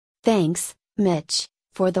Thanks, Mitch,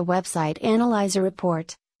 for the website analyzer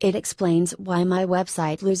report. It explains why my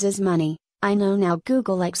website loses money. I know now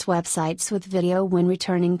Google likes websites with video when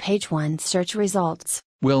returning page 1 search results.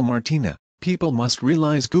 Well, Martina, people must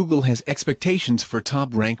realize Google has expectations for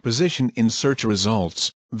top rank position in search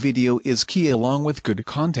results. Video is key along with good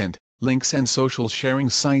content, links and social sharing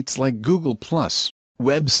sites like Google+.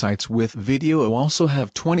 Websites with video also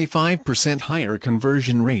have 25% higher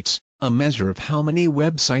conversion rates, a measure of how many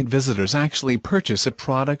website visitors actually purchase a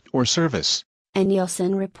product or service. A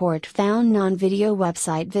Nielsen report found non-video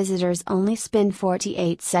website visitors only spend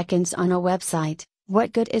 48 seconds on a website.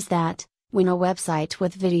 What good is that, when a website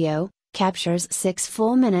with video captures 6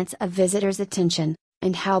 full minutes of visitors' attention?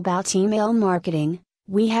 And how about email marketing?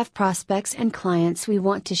 We have prospects and clients we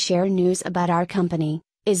want to share news about our company.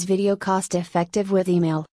 Is video cost effective with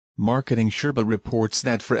email? Marketing Sherpa reports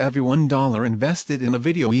that for every $1 invested in a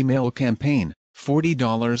video email campaign,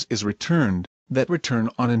 $40 is returned. That return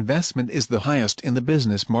on investment is the highest in the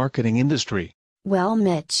business marketing industry. Well,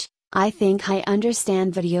 Mitch, I think I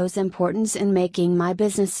understand video's importance in making my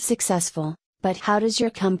business successful, but how does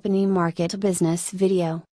your company market a business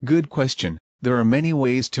video? Good question. There are many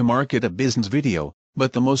ways to market a business video,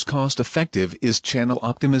 but the most cost-effective is channel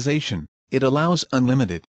optimization. It allows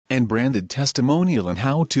unlimited and branded testimonial and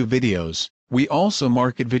how-to videos. We also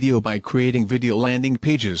market video by creating video landing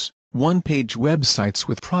pages, one-page websites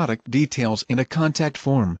with product details in a contact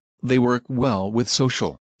form. They work well with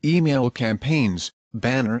social, email campaigns,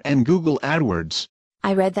 banner and Google AdWords.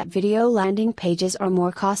 I read that video landing pages are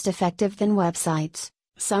more cost-effective than websites,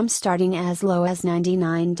 some starting as low as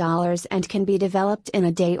 $99 and can be developed in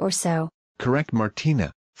a day or so. Correct,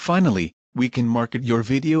 Martina. Finally, we can market your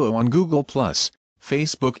video on Google+,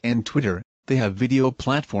 Facebook and Twitter. They have video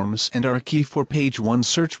platforms and are key for page 1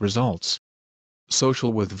 search results.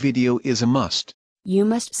 Social with video is a must. You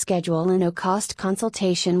must schedule a no-cost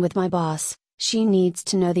consultation with my boss. She needs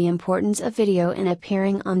to know the importance of video in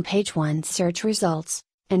appearing on page 1 search results,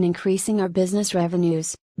 and increasing our business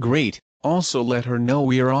revenues. Great. Also let her know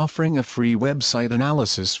we are offering a free website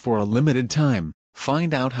analysis for a limited time.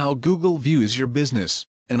 Find out how Google views your business,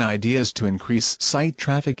 and ideas to increase site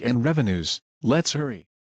traffic and revenues. Let's hurry.